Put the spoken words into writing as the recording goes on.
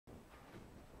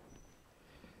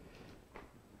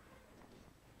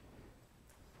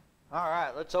All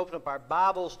right, let's open up our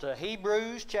Bibles to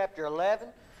Hebrews chapter 11.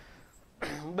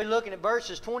 We'll be looking at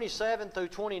verses 27 through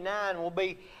 29. We'll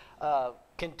be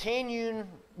continuing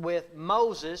with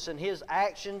Moses and his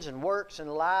actions and works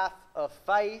and life of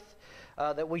faith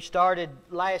that we started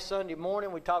last Sunday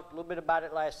morning. We talked a little bit about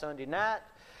it last Sunday night,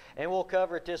 and we'll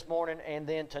cover it this morning and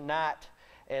then tonight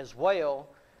as well.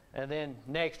 And then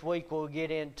next week we'll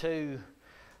get into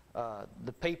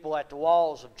the people at the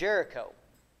walls of Jericho.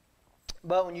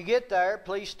 But when you get there,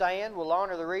 please stand. We'll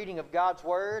honor the reading of God's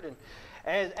Word.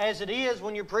 And as it is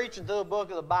when you're preaching through a book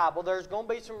of the Bible, there's going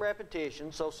to be some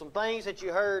repetition. So some things that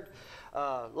you heard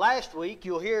last week,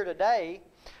 you'll hear today.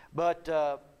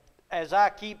 But as I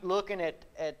keep looking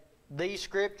at these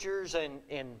scriptures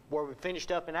and where we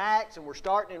finished up in Acts and we're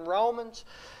starting in Romans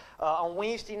on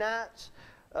Wednesday nights,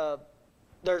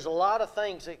 there's a lot of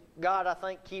things that God, I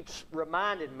think, keeps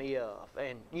reminding me of.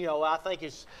 And, you know, I think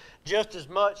it's just as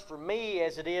much for me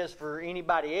as it is for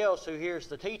anybody else who hears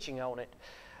the teaching on it.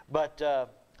 But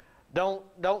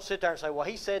don't sit there and say, well,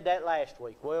 he said that last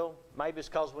week. Well, maybe it's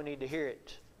because we need to hear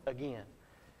it again.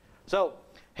 So,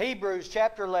 Hebrews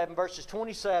chapter 11, verses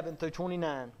 27 through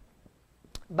 29.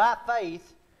 By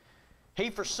faith,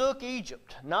 he forsook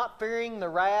Egypt, not fearing the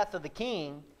wrath of the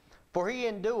king, for he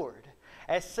endured,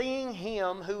 as seeing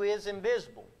him who is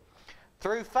invisible.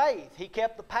 Through faith he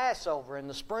kept the Passover and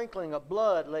the sprinkling of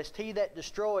blood, lest he that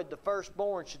destroyed the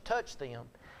firstborn should touch them.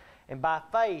 And by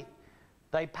faith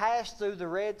they passed through the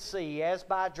Red Sea as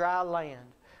by dry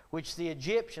land, which the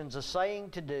Egyptians, essaying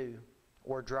to do,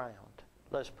 were drowned.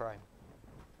 Let's pray.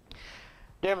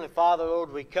 Dear Heavenly Father,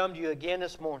 Lord, we come to you again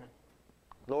this morning.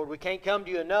 Lord, we can't come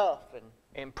to you enough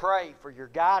and pray for your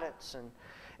guidance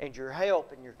and your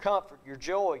help and your comfort, your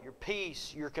joy, your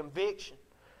peace, your conviction.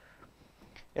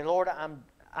 And Lord,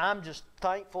 I'm just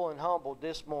thankful and humbled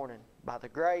this morning by the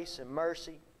grace and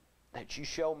mercy that you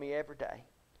show me every day.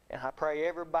 And I pray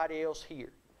everybody else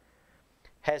here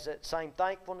has that same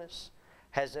thankfulness,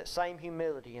 has that same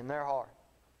humility in their heart.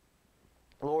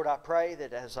 Lord, I pray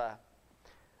that as I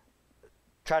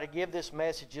try to give this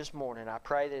message this morning, I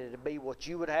pray that it be what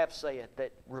you would have said,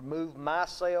 that remove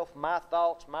myself, my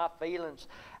thoughts, my feelings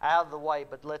out of the way,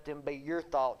 but let them be your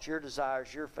thoughts, your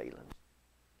desires, your feelings.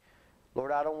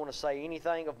 Lord, I don't want to say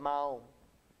anything of my own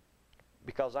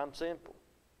because I'm sinful.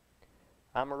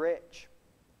 I'm a wretch.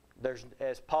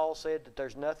 As Paul said, that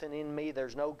there's nothing in me,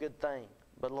 there's no good thing.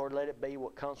 But Lord, let it be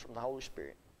what comes from the Holy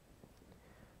Spirit.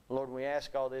 Lord, we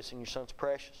ask all this in your Son's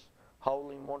precious,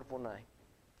 holy, and wonderful name.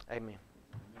 Amen.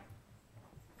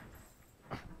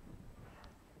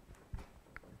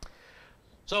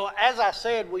 So as I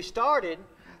said, we started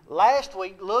last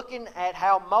week looking at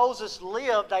how Moses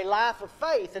lived a life of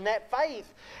faith. And that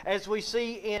faith, as we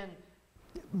see in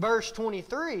verse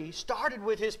 23, started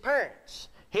with his parents.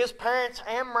 His parents,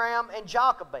 Amram and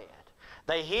Jochebed.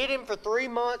 They hid him for 3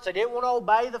 months. They didn't want to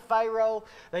obey the Pharaoh.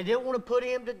 They didn't want to put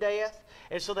him to death.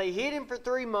 And so they hid him for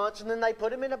 3 months, and then they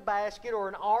put him in a basket or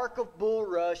an ark of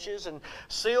bulrushes and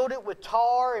sealed it with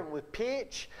tar and with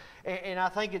pitch. And I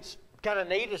think it's kind of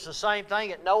neat. It's the same thing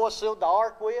that Noah sealed the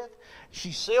ark with.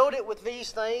 She sealed it with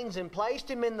these things and placed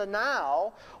him in the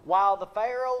Nile while the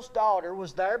Pharaoh's daughter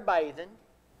was there bathing.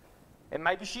 And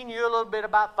maybe she knew a little bit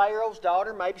about Pharaoh's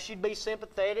daughter. Maybe she'd be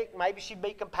sympathetic. Maybe she'd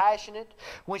be compassionate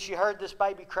when she heard this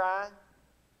baby crying.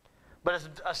 But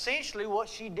essentially what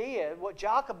she did, what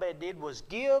Jochebed did, was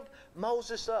give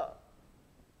Moses up.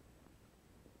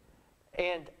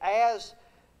 And as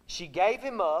she gave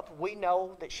him up, we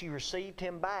know that she received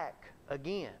him back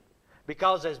again.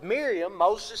 Because as Miriam,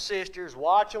 Moses' sister, is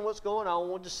watching what's going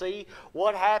on to see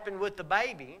what happened with the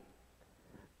baby,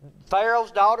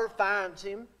 Pharaoh's daughter finds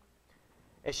him.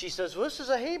 And she says, well, this is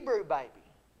a Hebrew baby.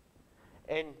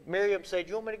 And Miriam said,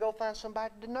 you want me to go find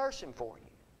somebody to nurse him for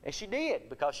you? And she did,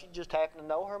 because she just happened to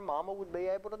know her mama would be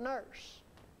able to nurse.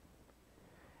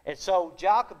 And so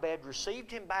Jochebed received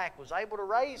him back, was able to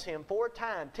raise him for a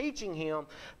time, teaching him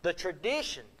the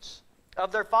traditions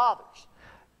of their fathers,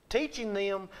 teaching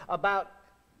them about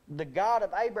the God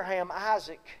of Abraham,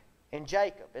 Isaac, and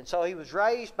Jacob. And so he was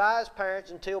raised by his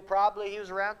parents until probably he was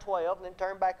around 12, and then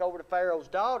turned back over to Pharaoh's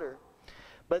daughter.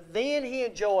 But then he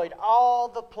enjoyed all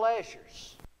the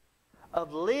pleasures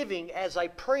of living as a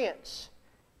prince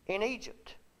in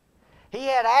Egypt. He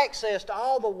had access to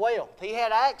all the wealth. He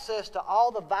had access to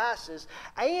all the vices.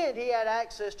 And he had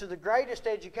access to the greatest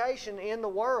education in the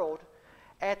world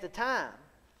at the time.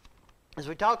 As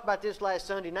we talked about this last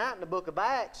Sunday night in the book of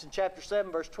Acts, in chapter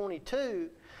 7, verse 22,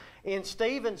 in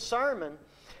Stephen's sermon,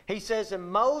 he says,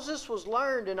 and Moses was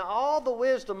learned in all the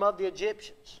wisdom of the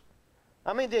Egyptians.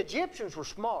 I mean, the Egyptians were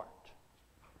smart.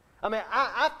 I mean,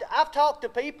 I've talked to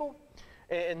people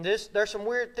and there's some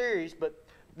weird theories, but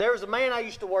there was a man I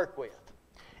used to work with,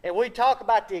 and we'd talk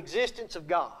about the existence of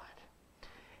God.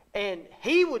 And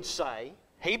he would say,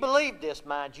 he believed this,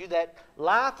 mind you, that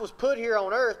life was put here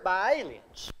on earth by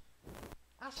aliens.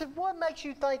 I said, what makes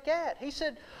you think that? He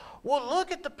said, well,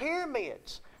 look at the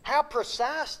pyramids, how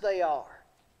precise they are.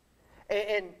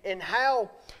 And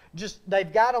how just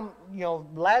they've got them,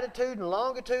 latitude and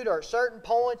longitude are at certain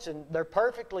points, and they're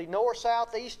perfectly north,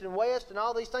 south, east, and west, and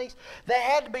all these things. They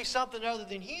had to be something other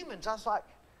than humans. I was like,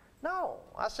 no.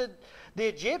 I said, the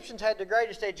Egyptians had the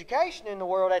greatest education in the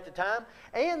world at the time,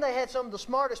 and they had some of the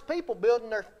smartest people building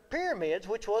their pyramids,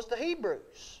 which was the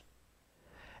Hebrews.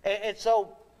 And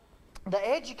so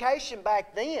the education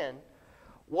back then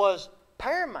was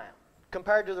paramount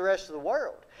compared to the rest of the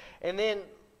world. And then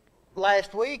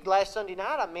last Sunday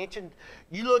night, I mentioned,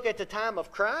 you look at the time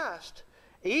of Christ,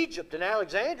 Egypt and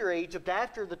Alexandria, Egypt,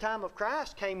 after the time of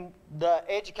Christ came the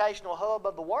educational hub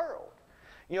of the world.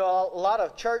 A lot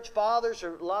of church fathers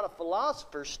or a lot of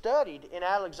philosophers studied in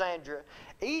Alexandria,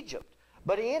 Egypt.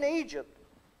 But in Egypt,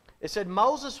 it said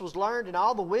Moses was learned in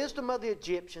all the wisdom of the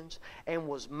Egyptians and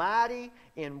was mighty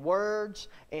in words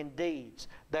and deeds.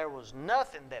 There was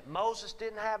nothing that Moses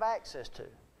didn't have access to.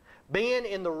 Being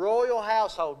in the royal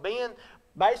household, being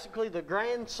basically the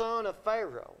grandson of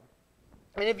Pharaoh.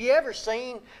 And have you ever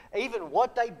seen even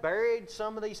what they buried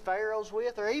some of these pharaohs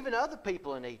with, or even other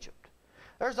people in Egypt?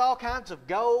 There's all kinds of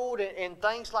gold and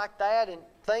things like that, and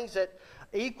things that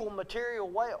equal material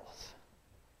wealth.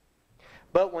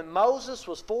 But when Moses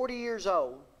was 40 years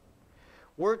old,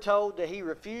 we're told that he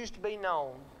refused to be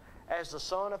known as the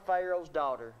son of Pharaoh's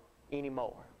daughter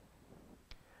anymore.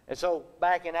 And so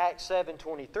back in Acts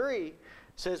 7:23, it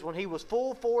says, when he was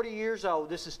full 40 years old,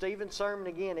 this is Stephen's sermon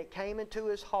again, it came into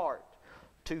his heart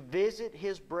to visit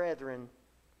his brethren,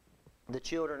 the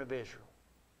children of Israel.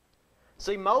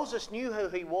 See, Moses knew who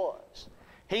he was.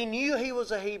 He knew he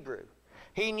was a Hebrew.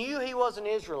 He knew he was an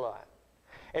Israelite.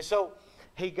 And so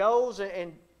he goes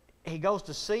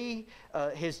to see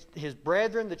his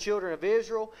brethren, the children of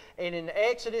Israel. And in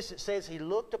Exodus it says he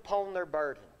looked upon their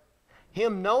burden.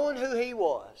 Him knowing who he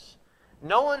was,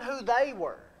 knowing who they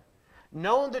were,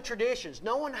 knowing the traditions,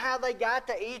 knowing how they got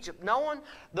to Egypt, knowing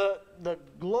the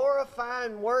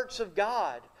glorifying works of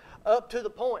God, up to the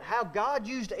point how God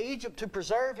used Egypt to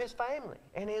preserve his family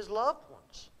and his loved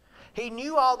ones. He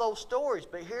knew all those stories,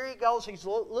 but here he goes, he's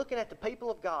looking at the people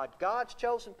of God, God's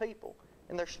chosen people,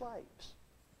 and they're slaves.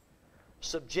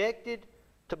 Subjected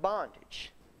to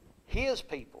bondage. His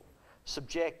people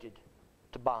subjected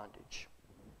to bondage.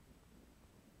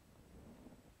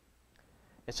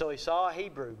 And so he saw a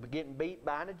Hebrew getting beat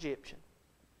by an Egyptian.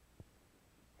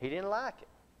 He didn't like it.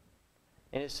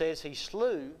 And it says he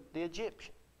slew the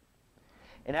Egyptian.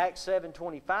 In Acts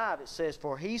 7:25 it says,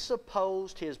 for he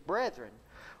supposed his brethren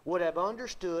would have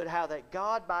understood how that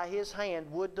God by his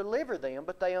hand would deliver them,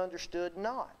 but they understood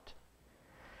not.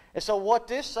 And so what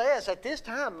this says, at this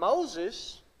time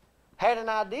Moses had an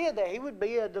idea that he would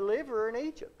be a deliverer in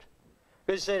Egypt.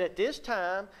 Because it said at this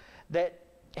time that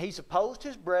he supposed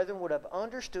his brethren would have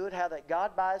understood how that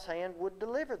God by his hand would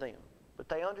deliver them, but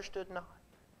they understood not.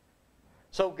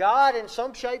 So God, in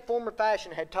some shape, form, or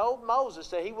fashion, had told Moses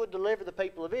that he would deliver the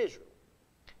people of Israel.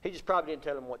 He just probably didn't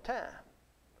tell them what time.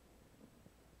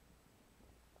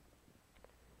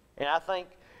 And I think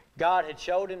God had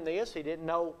showed him this. He didn't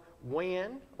know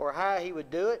when or how he would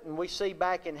do it. And we see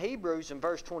back in Hebrews in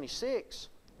verse 26,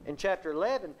 in chapter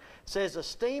 11, it says,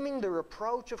 esteeming the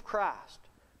reproach of Christ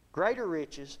greater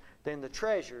riches than the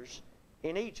treasures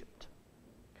in Egypt.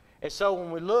 And so when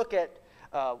we look at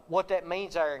what that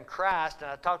means there in Christ,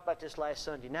 and I talked about this last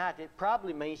Sunday night, it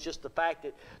probably means just the fact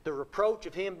that the reproach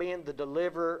of him being the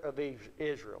deliverer of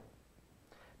Israel.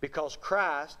 Because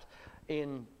Christ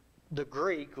in the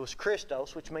Greek was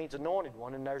Christos, which means anointed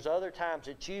one, and there's other times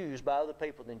it's used by other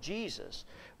people than Jesus.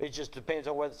 It just depends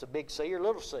on whether it's a big C or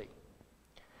little c.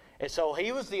 And so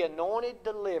he was the anointed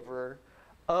deliverer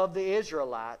of the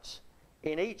Israelites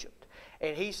in Egypt.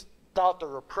 And he thought the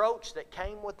reproach that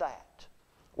came with that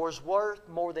was worth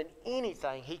more than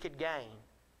anything he could gain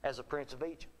as a prince of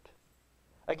Egypt.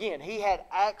 Again, he had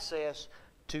access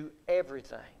to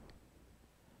everything.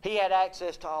 He had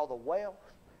access to all the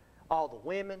wealth, all the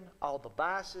women, all the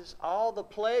vices, all the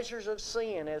pleasures of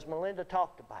sin, as Melinda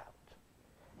talked about.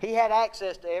 He had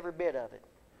access to every bit of it.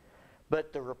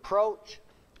 But the reproach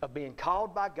of being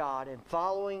called by God and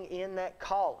following in that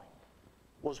calling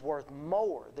was worth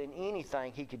more than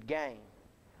anything he could gain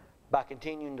by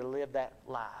continuing to live that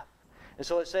life. And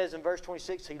so it says in verse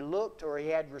 26, he looked, or he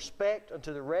had respect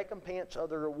unto the recompense of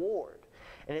the reward.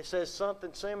 And it says something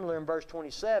similar in verse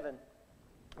 27.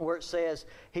 where it says,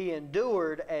 He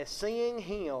endured as seeing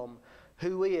Him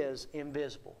who is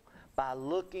invisible, by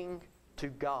looking to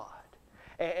God.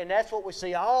 And that's what we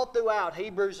see all throughout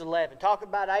Hebrews 11. Talk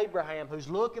about Abraham, who's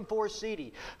looking for a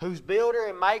city, whose builder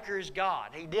and maker is God.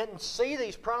 He didn't see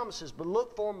these promises, but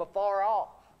looked for them afar off.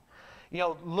 You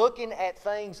know, looking at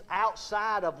things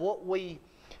outside of what we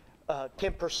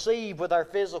can perceive with our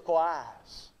physical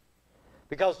eyes.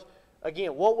 Because,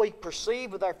 again, what we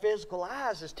perceive with our physical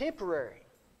eyes is temporary.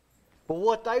 But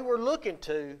what they were looking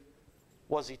to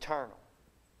was eternal.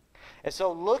 And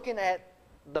so looking at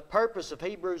the purpose of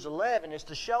Hebrews 11 is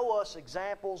to show us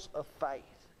examples of faith.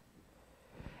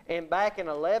 And back in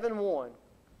 11:1,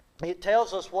 it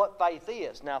tells us what faith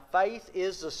is. Now, faith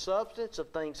is the substance of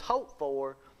things hoped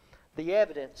for, the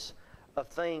evidence of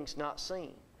things not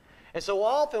seen. And so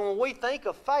often when we think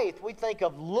of faith, we think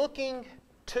of looking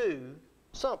to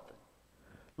something.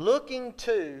 Looking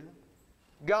to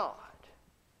God.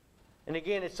 And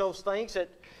again, it's those things that,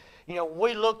 you know,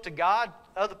 we look to God,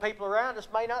 other people around us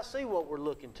may not see what we're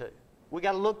looking to. We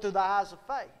got to look through the eyes of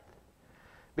faith.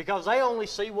 Because they only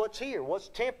see what's here, what's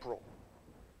temporal.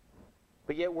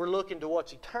 But yet we're looking to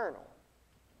what's eternal.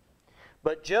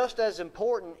 But just as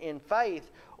important in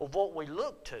faith of what we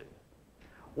look to,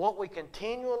 what we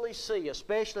continually see,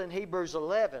 especially in Hebrews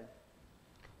 11,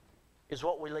 is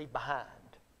what we leave behind.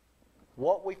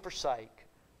 What we forsake,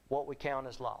 what we count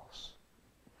as loss.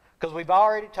 Because we've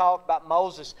already talked about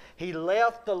Moses. He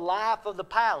left the life of the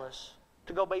palace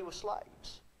to go be with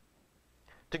slaves.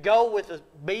 To go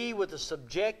be with a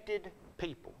subjected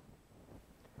people.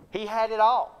 He had it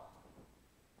all.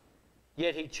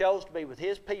 Yet he chose to be with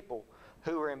his people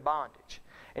who were in bondage.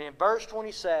 And in verse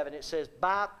 27 it says,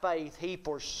 by faith he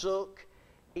forsook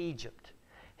Egypt.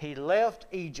 He left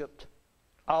Egypt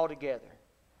altogether.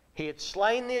 He had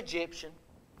slain the Egyptian,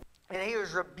 and he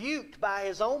was rebuked by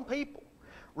his own people.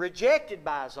 Rejected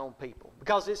by his own people.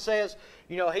 Because it says,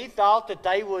 you know, he thought that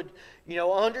they would, you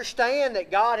know, understand that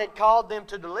God had called them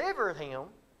to deliver him.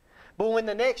 But when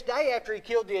the next day after he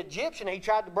killed the Egyptian, he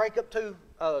tried to break up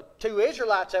two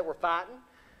Israelites that were fighting.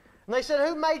 And they said,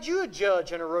 who made you a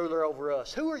judge and a ruler over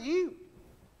us? Who are you?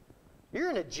 You're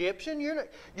an Egyptian.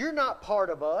 You're not part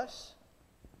of us.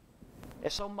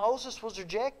 And so Moses was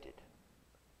rejected.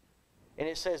 And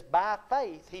it says, by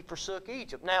faith he forsook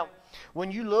Egypt. Now,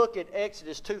 when you look at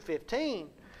Exodus 2:15,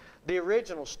 the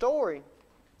original story,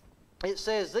 it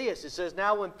says this. It says,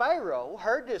 now when Pharaoh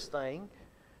heard this thing,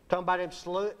 talking about him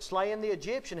slaying the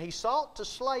Egyptian, he sought to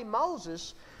slay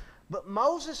Moses, but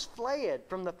Moses fled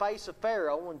from the face of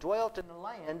Pharaoh and dwelt in the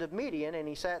land of Midian, and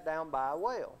he sat down by a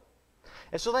well.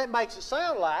 And so that makes it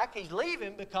sound like he's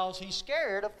leaving because he's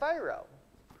scared of Pharaoh.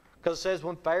 Because it says,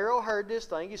 when Pharaoh heard this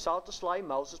thing, he sought to slay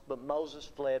Moses, but Moses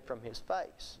fled from his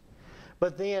face.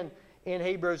 But then in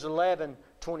Hebrews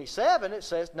 11:27, it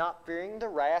says, not fearing the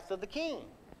wrath of the king.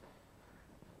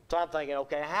 So I'm thinking,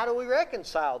 okay, how do we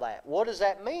reconcile that? What does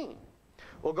that mean?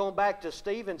 Well, going back to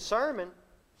Stephen's sermon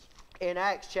in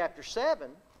Acts chapter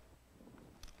 7,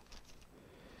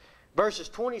 verses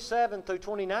 27 through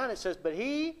 29, it says, but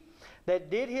he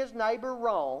that did his neighbor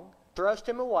wrong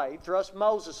thrust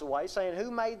Moses away, saying,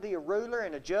 who made thee a ruler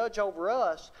and a judge over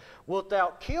us? Wilt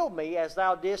thou kill me as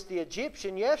thou didst the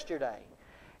Egyptian yesterday?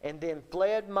 And then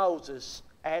fled Moses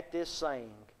at this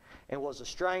saying, and was a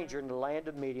stranger in the land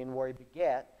of Midian, where he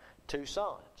begat 2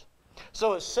 sons.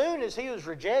 So as soon as he was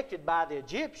rejected by the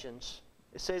Egyptians,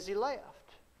 it says he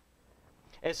left.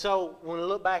 And so when we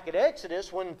look back at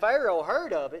Exodus, when Pharaoh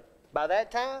heard of it, by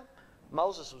that time,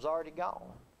 Moses was already gone.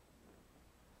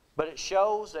 But it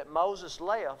shows that Moses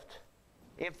left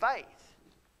in faith.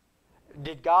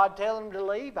 Did God tell him to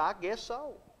leave? I guess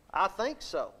so. I think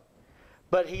so.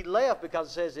 But he left because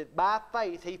it says that by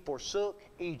faith he forsook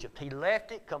Egypt. He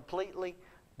left it completely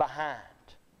behind.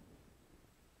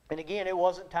 And again, it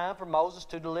wasn't time for Moses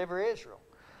to deliver Israel.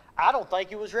 I don't think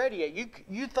he was ready yet.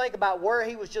 You think about where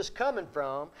he was just coming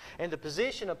from and the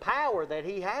position of power that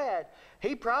he had.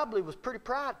 He probably was pretty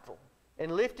prideful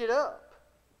and lifted up.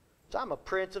 So I'm a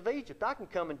prince of Egypt. I can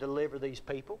come and deliver these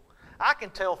people. I can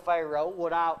tell Pharaoh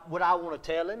what I want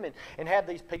to tell him and have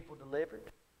these people delivered.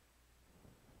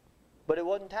 But it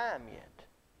wasn't time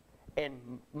yet.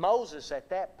 And Moses at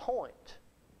that point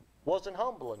wasn't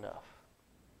humble enough.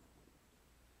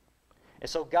 And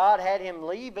so God had him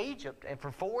leave Egypt, and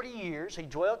for 40 years he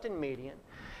dwelt in Midian.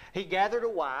 He gathered a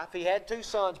wife. He had 2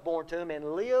 sons born to him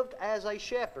and lived as a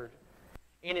shepherd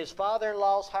in his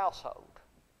father-in-law's household.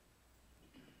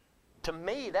 To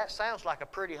me, that sounds like a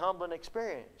pretty humbling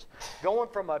experience. Going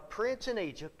from a prince in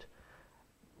Egypt,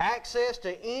 access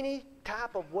to any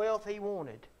type of wealth he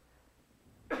wanted,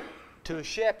 to a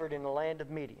shepherd in the land of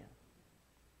Midian.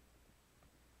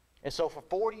 And so for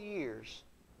 40 years,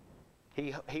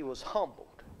 he was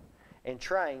humbled and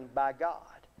trained by God.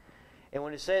 And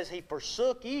when it says he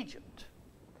forsook Egypt,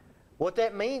 what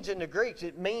that means in the Greek,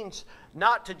 it means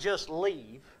not to just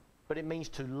leave, but it means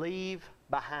to leave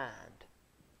behind,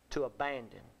 to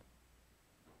abandon,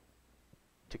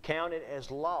 to count it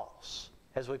as loss,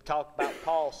 as we've talked about,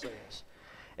 Paul says.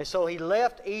 And so he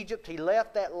left Egypt, he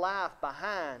left that life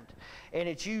behind. And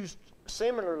it's used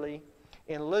similarly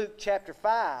in Luke chapter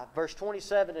 5, verse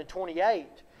 27 and 28.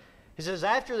 He says,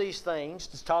 after these things,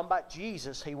 it's talking about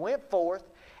Jesus, he went forth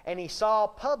and he saw a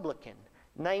publican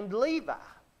named Levi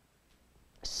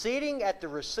sitting at the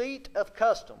receipt of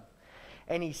custom.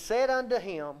 And he said unto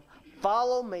him,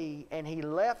 follow me. And he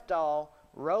left all,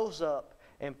 rose up,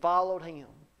 and followed him.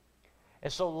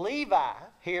 And so Levi,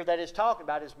 here that is talking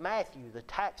about, is Matthew, the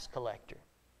tax collector.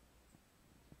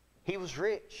 He was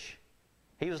rich.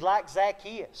 He was like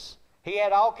Zacchaeus. He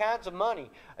had all kinds of money.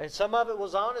 And some of it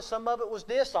was honest, some of it was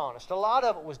dishonest. A lot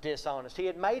of it was dishonest. He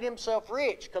had made himself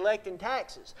rich collecting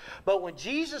taxes. But when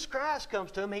Jesus Christ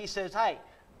comes to him, he says, hey,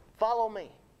 follow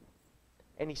me.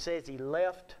 And he says he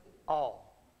left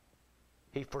all.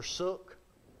 He forsook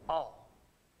all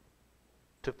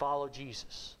to follow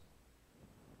Jesus.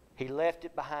 He left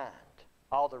it behind.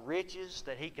 All the riches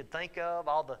that he could think of,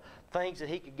 all the things that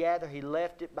he could gather, he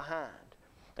left it behind.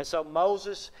 And so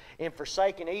Moses, in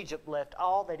forsaking Egypt, left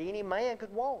all that any man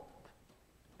could want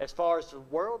as far as the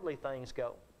worldly things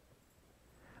go.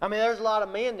 I mean, there's a lot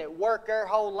of men that work their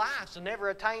whole lives and never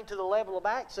attain to the level of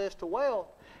access to wealth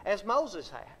as Moses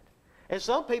had. And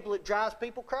some people, it drives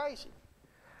people crazy.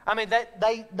 I mean,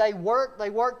 they work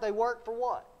for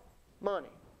what? Money.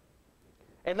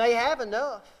 And they have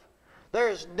enough. There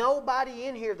is nobody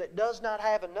in here that does not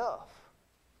have enough.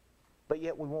 But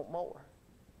yet we want more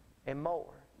and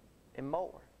more and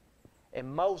more. And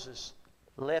Moses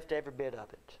left every bit of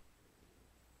it.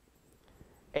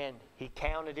 And he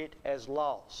counted it as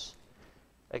loss.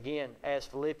 Again, as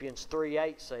Philippians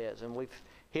 3:8 says, and we've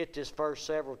hit this verse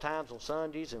several times on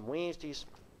Sundays and Wednesdays.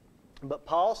 But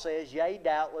Paul says, yea,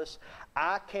 doubtless,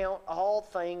 I count all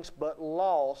things but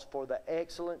loss for the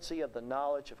excellency of the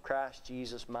knowledge of Christ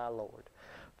Jesus my Lord,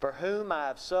 for whom I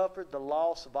have suffered the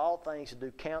loss of all things, and do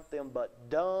count them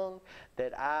but dung,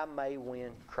 that I may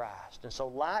win Christ. And so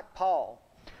like Paul,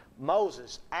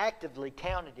 Moses actively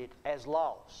counted it as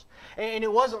loss. And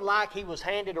it wasn't like he was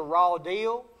handed a raw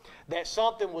deal, that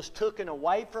something was taken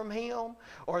away from him,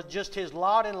 or just his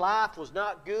lot in life was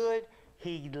not good.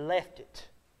 He left it.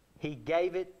 He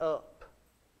gave it up.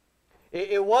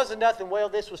 It wasn't nothing, well,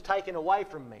 this was taken away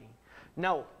from me.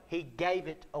 No, he gave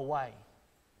it away.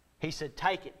 He said,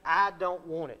 take it. I don't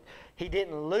want it. He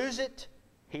didn't lose it.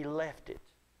 He left it.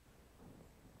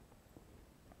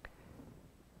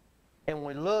 And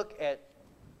we look at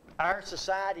our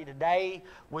society today,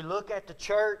 we look at the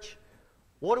church,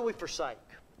 what do we forsake?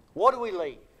 What do we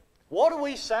leave? What do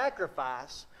we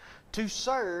sacrifice to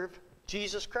serve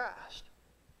Jesus Christ?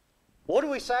 What do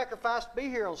we sacrifice to be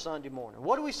here on Sunday morning?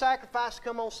 What do we sacrifice to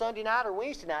come on Sunday night or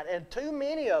Wednesday night? And too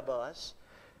many of us,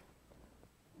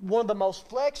 one of the most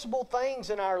flexible things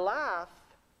in our life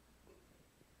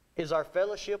is our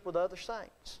fellowship with other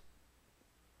saints.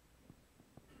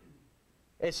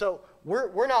 And so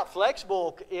we're not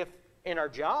flexible if in our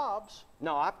jobs.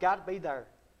 No, I've got to be there.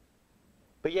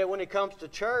 But yet when it comes to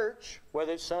church,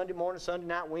 whether it's Sunday morning, Sunday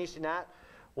night, Wednesday night,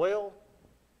 well,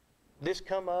 this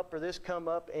come up or this come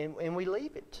up, and we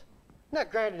leave it. Now,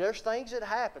 granted, there's things that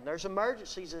happen. There's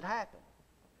emergencies that happen.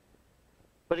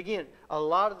 But again, a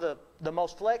lot of the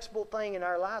most flexible thing in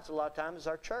our lives a lot of times is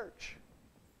our church.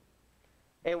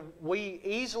 And we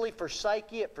easily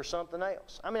forsake it for something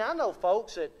else. I mean, I know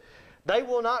folks that they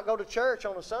will not go to church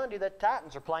on a Sunday that the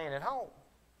Titans are playing at home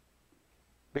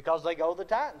because they go to the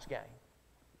Titans game.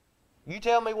 You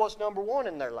tell me what's number one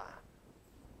in their life.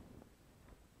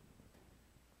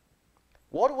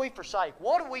 What do we forsake?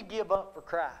 What do we give up for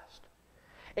Christ?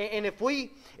 And if we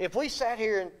sat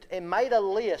here and made a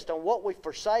list on what we've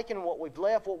forsaken, what we've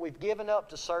left, what we've given up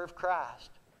to serve Christ,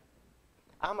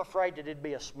 I'm afraid that it'd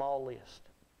be a small list.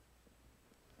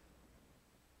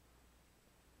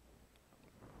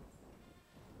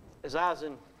 As I was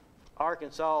in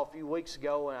Arkansas a few weeks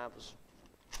ago and I was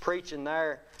preaching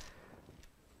there,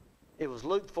 it was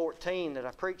Luke 14 that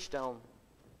I preached on.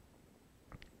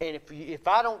 And if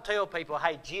I don't tell people,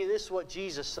 hey, gee, this is what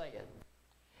Jesus said.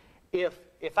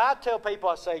 If I tell people,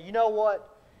 I say, you know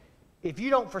what? If you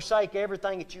don't forsake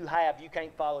everything that you have, you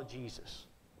can't follow Jesus.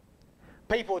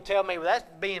 People would tell me, well, that's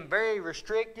being very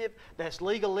restrictive. That's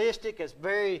legalistic. It's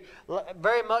very,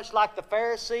 very much like the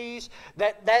Pharisees.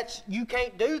 You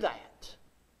can't do that.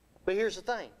 But here's the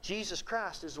thing. Jesus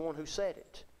Christ is the one who said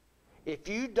it. If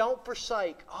you don't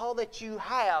forsake all that you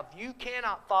have, you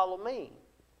cannot follow me.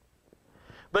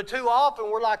 But too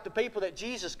often we're like the people that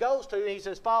Jesus goes to and He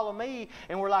says, follow me.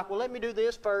 And we're like, well, let me do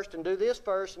this first and do this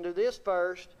first and do this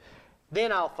first.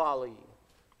 Then I'll follow you.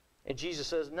 And Jesus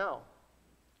says, no.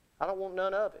 I don't want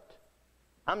none of it.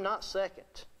 I'm not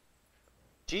second.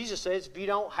 Jesus says, if you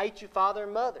don't hate your father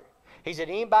and mother. He said,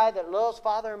 anybody that loves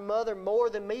father and mother more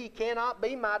than me cannot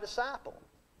be my disciple.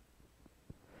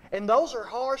 And those are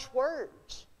harsh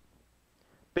words.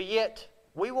 But yet,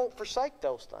 we won't forsake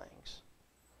those things.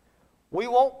 We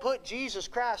won't put Jesus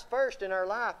Christ first in our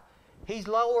life. He's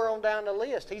lower on down the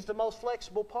list. He's the most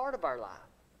flexible part of our life.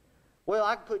 Well,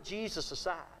 I can put Jesus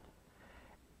aside.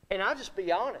 And I'll just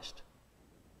be honest.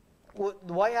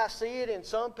 The way I see it in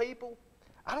some people,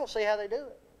 I don't see how they do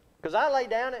it. Because I lay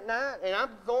down at night and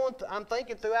I'm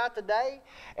thinking throughout the day,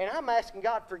 and I'm asking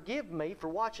God, forgive me for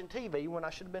watching TV when I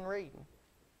should have been reading,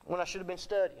 when I should have been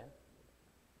studying.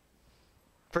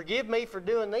 Forgive me for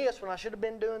doing this when I should have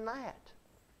been doing that.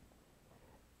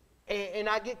 And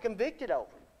I get convicted over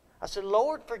it. I said,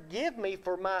 Lord, forgive me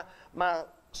for my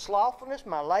slothfulness,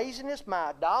 my laziness, my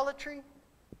idolatry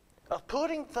of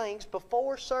putting things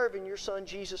before serving your Son,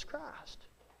 Jesus Christ.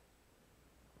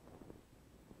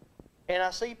 And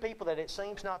I see people that it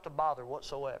seems not to bother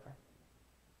whatsoever.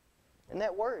 And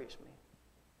that worries me.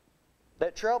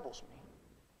 That troubles me.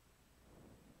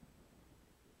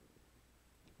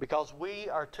 Because we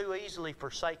are too easily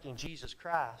forsaking Jesus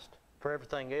Christ for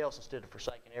everything else instead of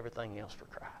forsaking everything else for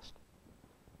Christ.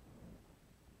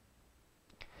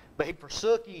 But he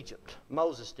forsook Egypt.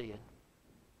 Moses did.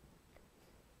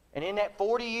 And in that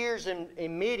 40 years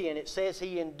in Midian, it says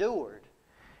he endured.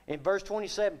 In verse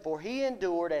 27, for he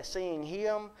endured as seeing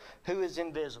him who is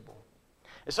invisible.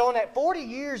 And so in that 40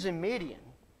 years in Midian,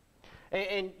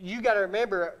 and you got to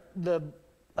remember the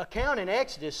account in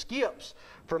Exodus skips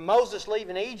from Moses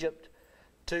leaving Egypt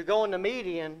to going to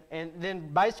Midian, and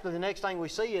then basically the next thing we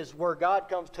see is where God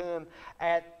comes to him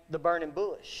at the burning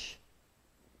bush.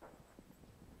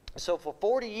 So for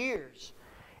 40 years,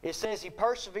 it says he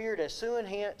persevered as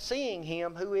seeing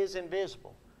him who is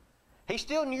invisible. He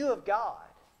still knew of God.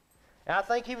 And I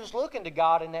think he was looking to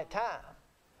God in that time.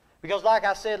 Because like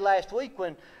I said last week,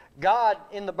 when God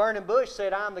in the burning bush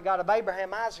said, I am the God of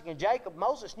Abraham, Isaac, and Jacob,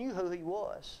 Moses knew who he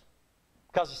was.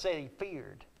 Because he said he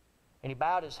feared. And he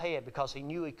bowed his head because he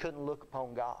knew he couldn't look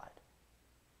upon God.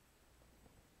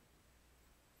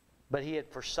 But he had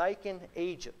forsaken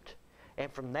Egypt.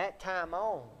 And from that time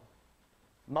on,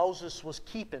 Moses was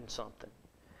keeping something.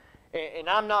 And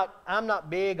I'm not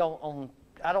big on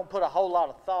I don't put a whole lot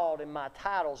of thought in my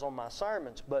titles on my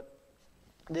sermons, but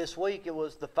this week it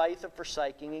was the faith of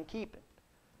forsaking and keeping.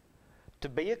 To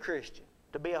be a Christian,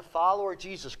 to be a follower of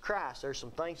Jesus Christ, there's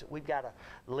some things that we've got to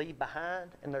leave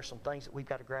behind, and there's some things that we've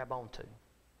got to grab onto,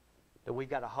 that we've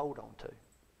got to hold on to.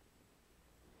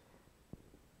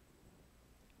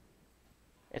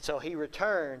 And so he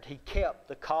returned, he kept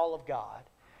the call of God,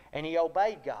 and he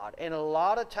obeyed God. And a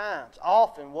lot of times,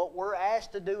 often, what we're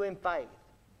asked to do in faith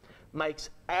makes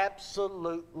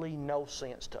absolutely no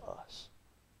sense to us.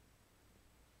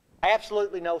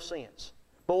 Absolutely no sense.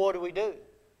 But what do?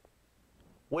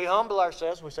 We humble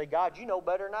ourselves and we say, God, you know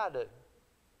better than I do.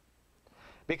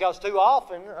 Because too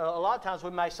often, a lot of times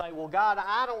we may say, well, God,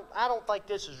 I don't think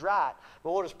this is right.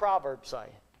 But what does Proverbs say?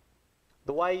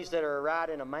 The ways that are right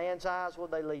in a man's eyes,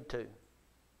 what do they lead to?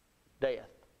 Death.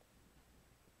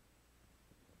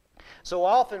 So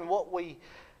often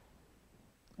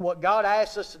what God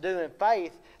asks us to do in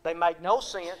faith, they make no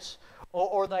sense,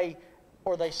 or they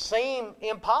seem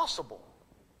impossible.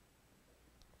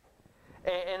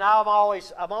 And I'm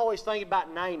always thinking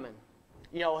about Naaman.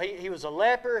 You know, he was a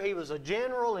leper, he was a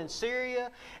general in Syria,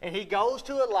 and he goes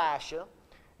to Elisha,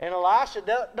 and Elisha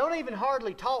don't even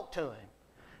hardly talk to him.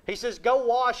 He says, go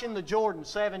wash in the Jordan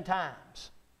 7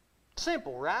 times.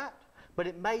 Simple, right? But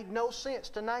it made no sense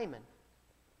to Naaman.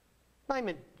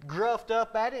 Naaman gruffed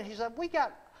up at it. He said, we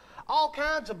got all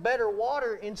kinds of better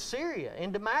water in Syria,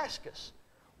 in Damascus.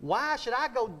 Why should I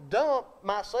go dump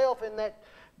myself in that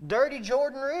dirty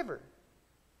Jordan River?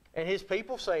 And his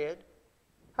people said,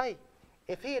 hey,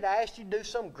 if he had asked you to do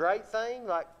some great thing,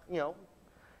 like, you know,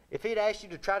 if he had asked you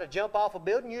to try to jump off a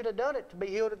building, you'd have done it to be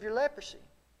healed of your leprosy.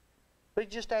 But he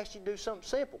just asked you to do something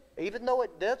simple. Even though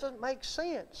it doesn't make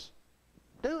sense,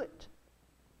 do it.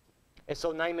 And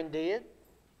so Naaman did,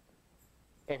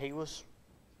 and he was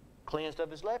cleansed of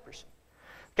his leprosy.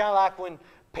 Kind of like when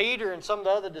Peter and some of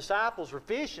the other disciples were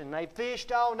fishing. They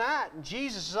fished all night, and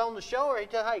Jesus is on the shore. He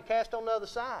said, hey, cast on the other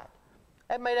side.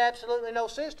 That made absolutely no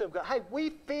sense to them. Hey, we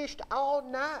fished all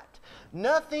night.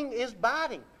 Nothing is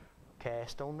biting.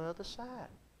 Cast on the other side.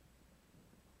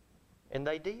 And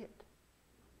they did.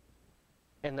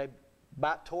 And they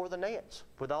tore the nets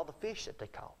with all the fish that they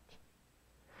caught.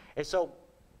 And so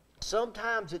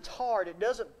sometimes it's hard. It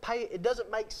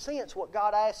doesn't make sense what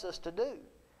God asks us to do.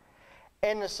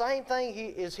 And the same thing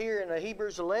is here in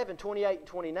Hebrews 11, 28 and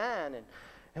 29.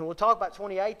 And we'll talk about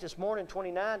 28 this morning,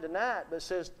 29 tonight. But it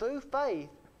says, through faith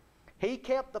he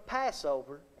kept the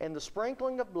Passover and the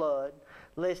sprinkling of blood,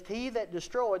 lest he that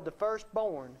destroyed the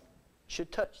firstborn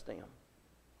should touch them.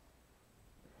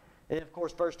 And of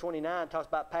course, verse 29 talks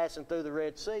about passing through the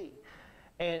Red Sea.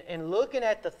 And looking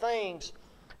at the things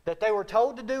that they were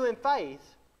told to do in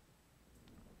faith,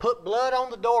 put blood on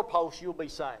the doorpost, you'll be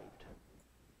saved.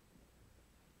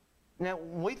 Now,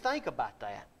 when we think about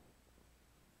that,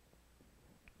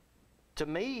 to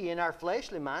me, in our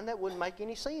fleshly mind, that wouldn't make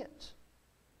any sense.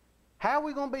 How are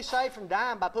we going to be saved from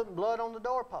dying by putting blood on the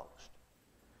doorpost?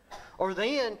 Or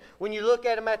then, when you look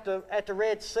at them at the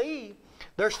Red Sea,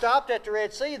 they're stopped at the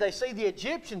Red Sea. They see the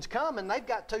Egyptians come, and they've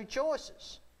got two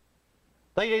choices.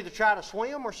 They'd either try to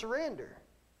swim or surrender.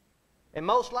 And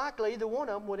most likely, either one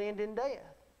of them would end in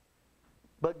death.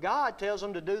 But God tells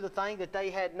them to do the thing that they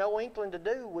had no inkling to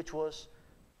do, which was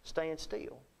stand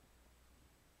still.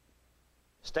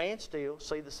 Stand still,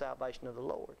 see the salvation of the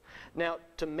Lord. Now,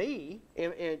 to me,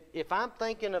 if I'm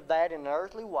thinking of that in an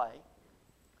earthly way,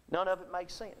 none of it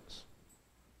makes sense.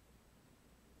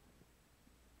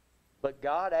 But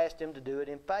God asked him to do it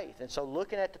in faith. And so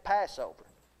looking at the Passover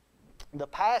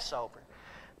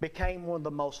became one of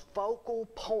the most focal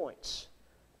points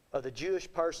of the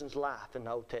Jewish person's life in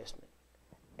the Old Testament.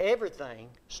 Everything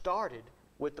started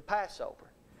with the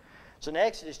Passover. So in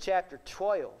Exodus chapter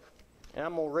 12, and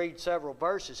I'm going to read several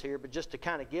verses here, but just to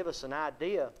kind of give us an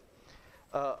idea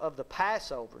of the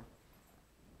Passover.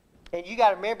 And you got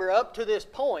to remember, up to this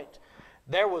point,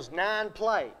 there was 9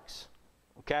 plagues.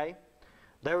 Okay?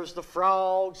 There was the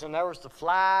frogs, and there was the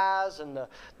flies, and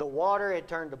the water had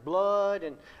turned to blood,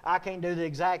 and I can't do the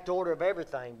exact order of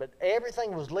everything, but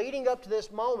everything was leading up to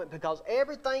this moment, because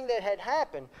everything that had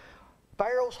happened,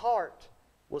 Pharaoh's heart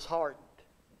was hardened,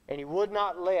 and he would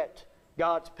not let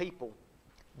God's people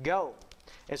go.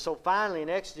 And so finally in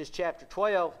Exodus chapter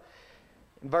 12,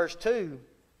 in verse 2,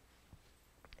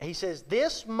 he says,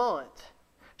 this month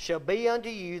shall be unto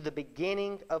you the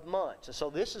beginning of months. And so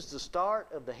this is the start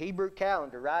of the Hebrew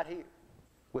calendar right here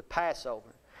with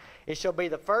Passover. It shall be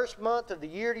the first month of the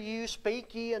year to you.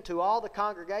 Speak ye unto all the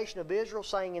congregation of Israel,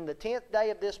 saying, in the 10th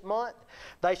day of this month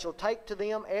they shall take to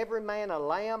them every man a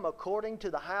lamb according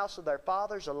to the house of their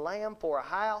fathers, a lamb for a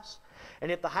house.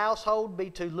 And if the household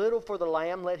be too little for the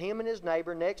lamb, let him and his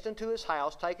neighbor next unto his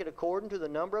house take it according to the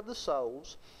number of the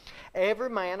souls.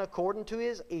 Every man according to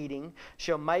his eating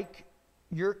shall make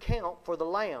your count for the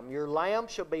lamb. Your lamb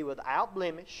shall be without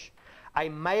blemish, a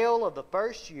male of the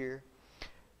first year.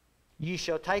 Ye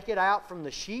shall take it out from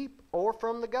the sheep or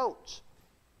from the goats.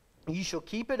 Ye shall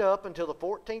keep it up until the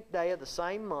 14th day of the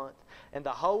same month, and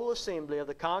the whole assembly of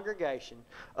the congregation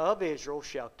of Israel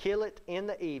shall kill it in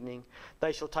the evening.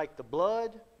 They shall take the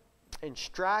blood and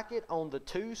strike it on the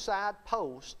 2 side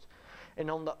posts and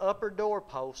on the upper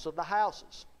doorposts of the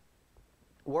houses,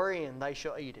 wherein they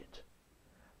shall eat it.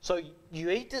 So you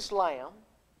eat this lamb,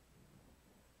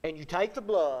 and you take the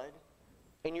blood,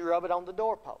 and you rub it on the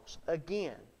doorposts.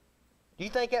 Again, do you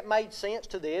think that made sense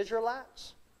to the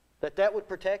Israelites? That would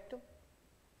protect them?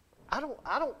 I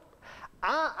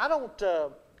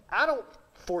don't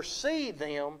foresee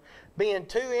them being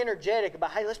too energetic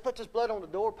about, hey, let's put this blood on the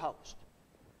doorpost.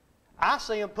 I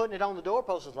see them putting it on the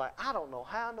doorpost. It's like, I don't know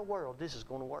how in the world this is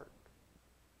going to work.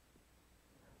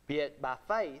 Yet by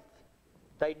faith,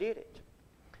 they did it.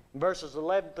 In verses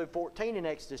 11 through 14 in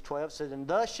Exodus 12 it says, and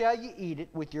thus shall ye eat it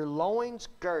with your loins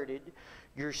girded,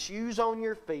 your shoes on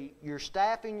your feet, your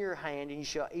staff in your hand, and you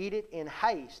shall eat it in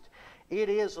haste. It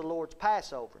is the Lord's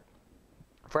Passover.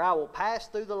 For I will pass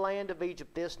through the land of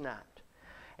Egypt this night,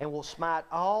 and will smite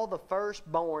all the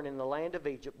firstborn in the land of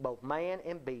Egypt, both man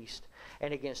and beast.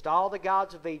 And against all the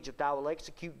gods of Egypt I will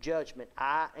execute judgment.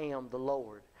 I am the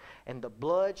Lord. And the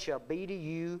blood shall be to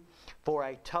you for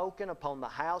a token upon the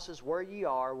houses where ye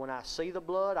are. When I see the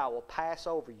blood, I will pass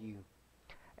over you.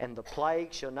 And the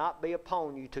plague shall not be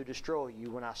upon you to destroy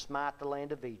you when I smite the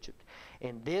land of Egypt.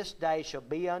 And this day shall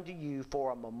be unto you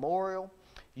for a memorial.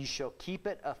 You shall keep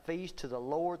it a feast to the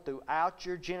Lord throughout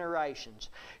your generations.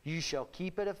 You shall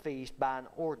keep it a feast by an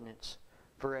ordinance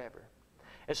forever.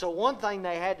 And so one thing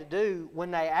they had to do when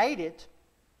they ate it,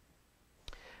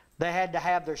 They had to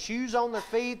have their shoes on their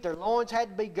feet, their loins had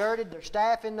to be girded, their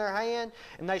staff in their hand,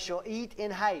 and they shall eat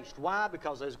in haste. Why?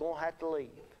 Because they was going to have to leave.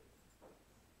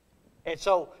 And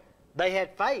so they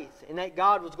had faith in that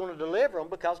God was going to deliver them,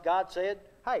 because God said,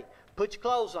 hey, put your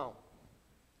clothes on.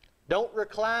 Don't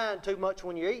recline too much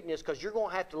when you're eating this, because you're going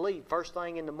to have to leave first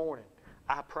thing in the morning.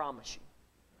 I promise you.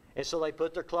 And so they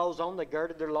put their clothes on, they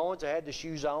girded their loins, they had the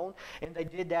shoes on, and they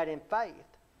did that in faith.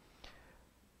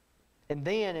 And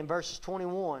then in verses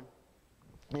 21,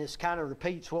 and this kind of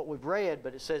repeats what we've read,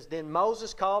 but it says, Then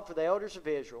Moses called for the elders of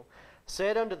Israel,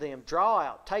 said unto them, Draw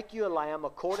out, take you a lamb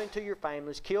according to your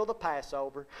families, kill the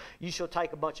Passover. You shall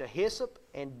take a bunch of hyssop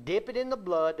and dip it in the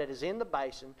blood that is in the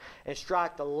basin, and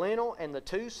strike the lintel and the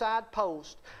two side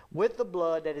posts with the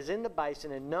blood that is in the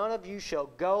basin, and none of you shall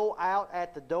go out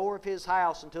at the door of his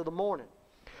house until the morning.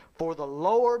 For the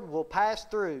Lord will pass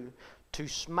through to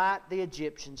smite the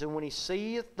Egyptians, and when he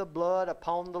seeth the blood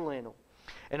upon the lintel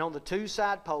and on the two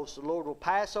side posts, the Lord will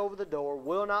pass over the door,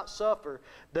 will not suffer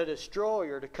the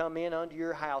destroyer to come in unto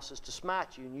your houses to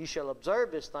smite you. And you shall observe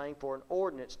this thing for an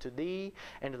ordinance to thee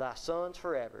and to thy sons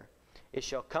forever. It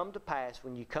shall come to pass,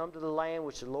 when you come to the land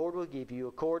which the Lord will give you,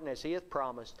 according as he hath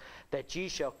promised, that ye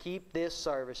shall keep this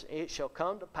service. It shall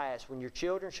come to pass, when your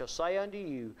children shall say unto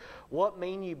you, What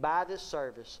mean you by this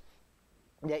service?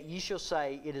 That ye shall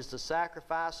say, It is the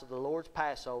sacrifice of the Lord's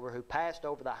Passover, who passed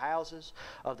over the houses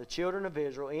of the children of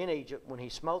Israel in Egypt, when he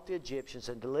smote the Egyptians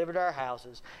and delivered our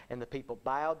houses. And the people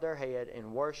bowed their head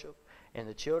and worshiped. And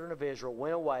the children of Israel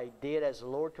went away, did as the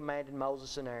Lord commanded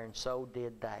Moses and Aaron, so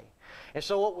did they. And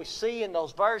so what we see in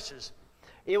those verses,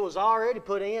 it was already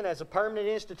put in as a permanent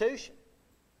institution.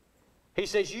 He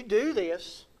says, you do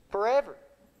this forever.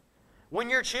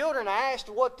 When your children ask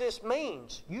what this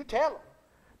means, you tell them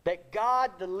that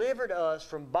God delivered us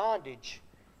from bondage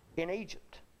in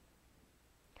Egypt.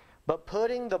 But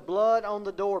putting the blood on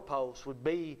the doorpost would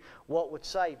be what would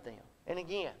save them. And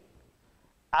again,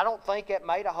 I don't think that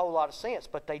made a whole lot of sense,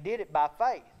 but they did it by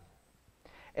faith.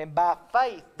 And by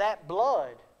faith, that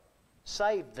blood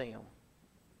saved them.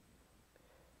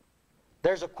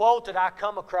 There's a quote that I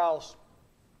come across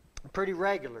pretty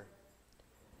regular.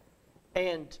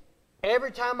 And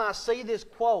every time I see this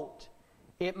quote,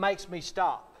 it makes me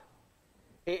stop.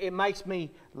 It makes me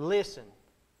listen.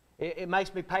 It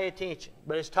makes me pay attention.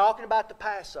 But it's talking about the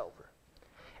Passover.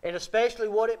 And especially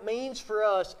what it means for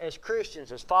us as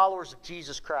Christians, as followers of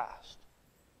Jesus Christ.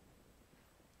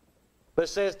 But it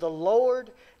says, the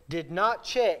Lord did not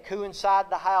check who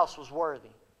inside the house was worthy.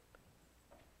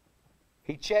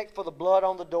 He checked for the blood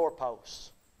on the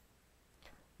doorposts.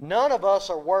 None of us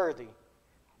are worthy.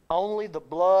 Only the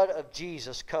blood of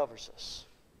Jesus covers us.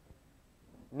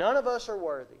 None of us are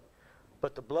worthy,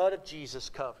 but the blood of Jesus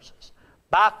covers us.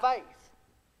 By faith,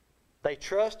 they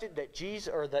trusted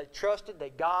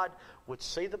that God would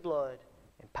see the blood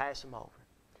and pass them over.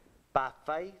 By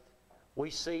faith,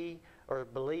 we see or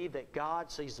believe that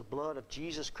God sees the blood of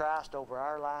Jesus Christ over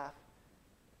our life,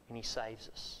 and He saves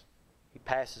us. He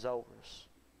passes over us.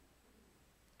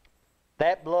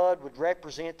 That blood would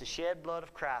represent the shed blood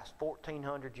of Christ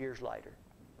 1,400 years later.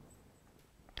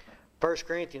 1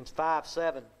 Corinthians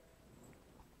 5:7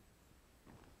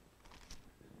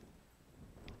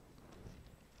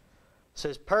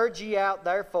 says, Purge ye out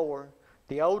therefore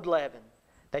the old leaven,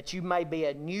 that you may be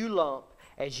a new lump,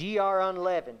 as ye are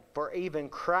unleavened. For even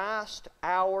Christ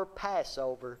our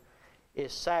Passover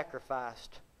is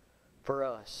sacrificed for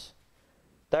us.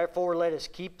 Therefore let us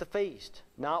keep the feast,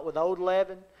 not with old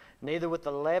leaven, neither with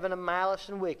the leaven of malice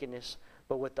and wickedness,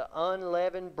 but with the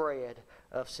unleavened bread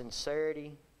of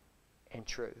sincerity and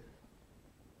truth.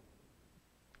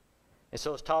 And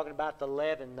so it's talking about the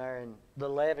leaven there, and the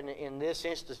leaven in this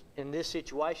instance, in this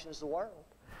situation, is the world.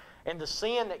 And the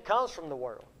sin that comes from the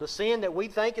world. The sin that we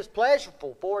think is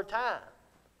pleasurable for a time.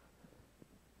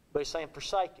 But He's saying,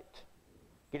 forsake it.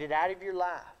 Get it out of your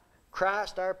life.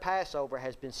 Christ, our Passover,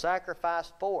 has been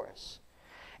sacrificed for us.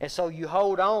 And so you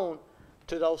hold on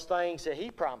to those things that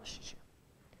He promises you.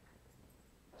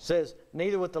 It says,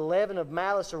 neither with the leaven of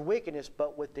malice or wickedness,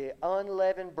 but with the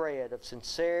unleavened bread of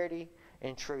sincerity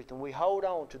and truth. And we hold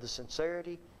on to the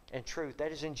sincerity and truth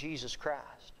that is in Jesus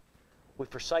Christ. We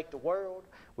forsake the world,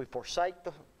 we forsake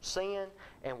the sin,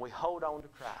 and we hold on to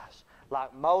Christ.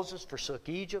 Like Moses forsook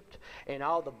Egypt and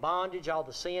all the bondage, all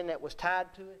the sin that was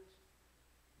tied to it,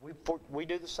 we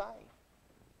do the same.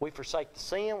 We forsake the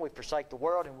sin, we forsake the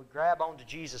world, and we grab onto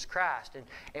Jesus Christ.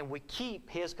 And we keep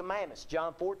His commandments.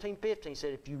 John 14:15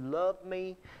 said, if you love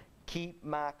me, keep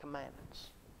my commandments.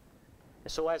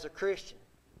 And so as a Christian,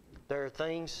 there are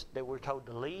things that we're told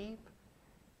to leave.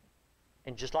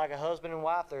 And just like a husband and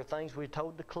wife, there are things we're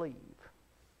told to cleave.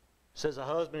 says a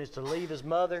husband is to leave his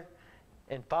mother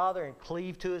and father and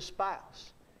cleave to his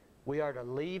spouse. We are to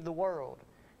leave the world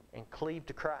and cleave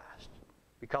to Christ,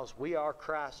 because we are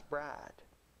Christ's bride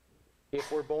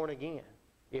if we're born again,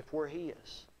 if we're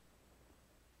His.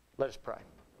 Let us pray.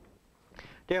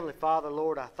 Dear Heavenly Father,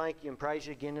 Lord, I thank you and praise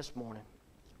you again this morning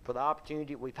for the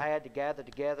opportunity we've had to gather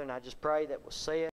together, and I just pray that was said